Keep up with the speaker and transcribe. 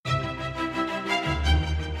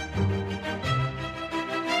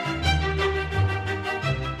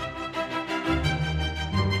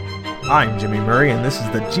I'm Jimmy Murray, and this is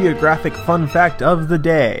the Geographic Fun Fact of the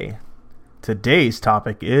Day. Today's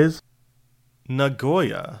topic is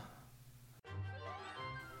Nagoya.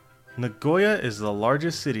 Nagoya is the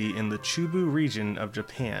largest city in the Chubu region of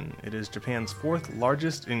Japan. It is Japan's fourth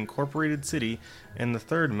largest incorporated city and the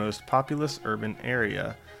third most populous urban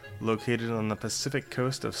area. Located on the Pacific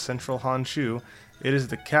coast of central Honshu, it is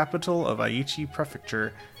the capital of Aichi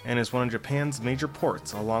Prefecture and is one of Japan's major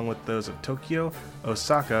ports, along with those of Tokyo,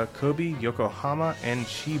 Osaka, Kobe, Yokohama, and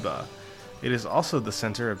Chiba. It is also the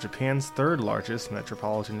center of Japan's third largest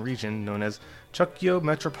metropolitan region, known as Chukyo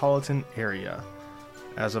Metropolitan Area.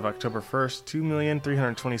 As of October 1st,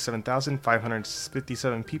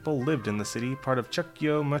 2,327,557 people lived in the city, part of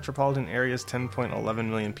Chukyo Metropolitan Area's 10.11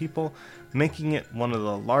 million people, making it one of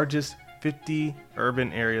the largest 50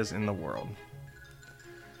 urban areas in the world.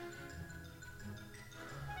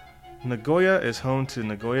 Nagoya is home to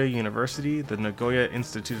Nagoya University, the Nagoya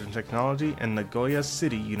Institute of Technology, and Nagoya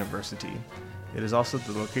City University. It is also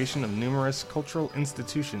the location of numerous cultural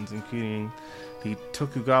institutions, including the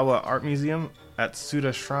Tokugawa Art Museum,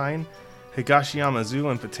 Atsuta Shrine, Higashiyama Zoo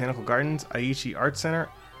and Botanical Gardens, Aichi Art Center,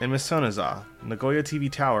 and Misonoza. Nagoya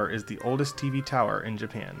TV Tower is the oldest TV tower in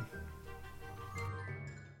Japan.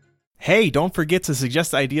 Hey, don't forget to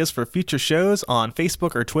suggest ideas for future shows on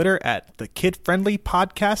Facebook or Twitter at the Kid Friendly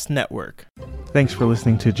Podcast Network. Thanks for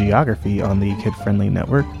listening to Geography on the Kid Friendly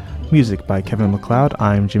Network. Music by Kevin MacLeod.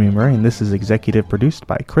 I'm Jimmy Murray, and this is executive produced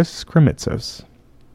by Chris Kremitzos.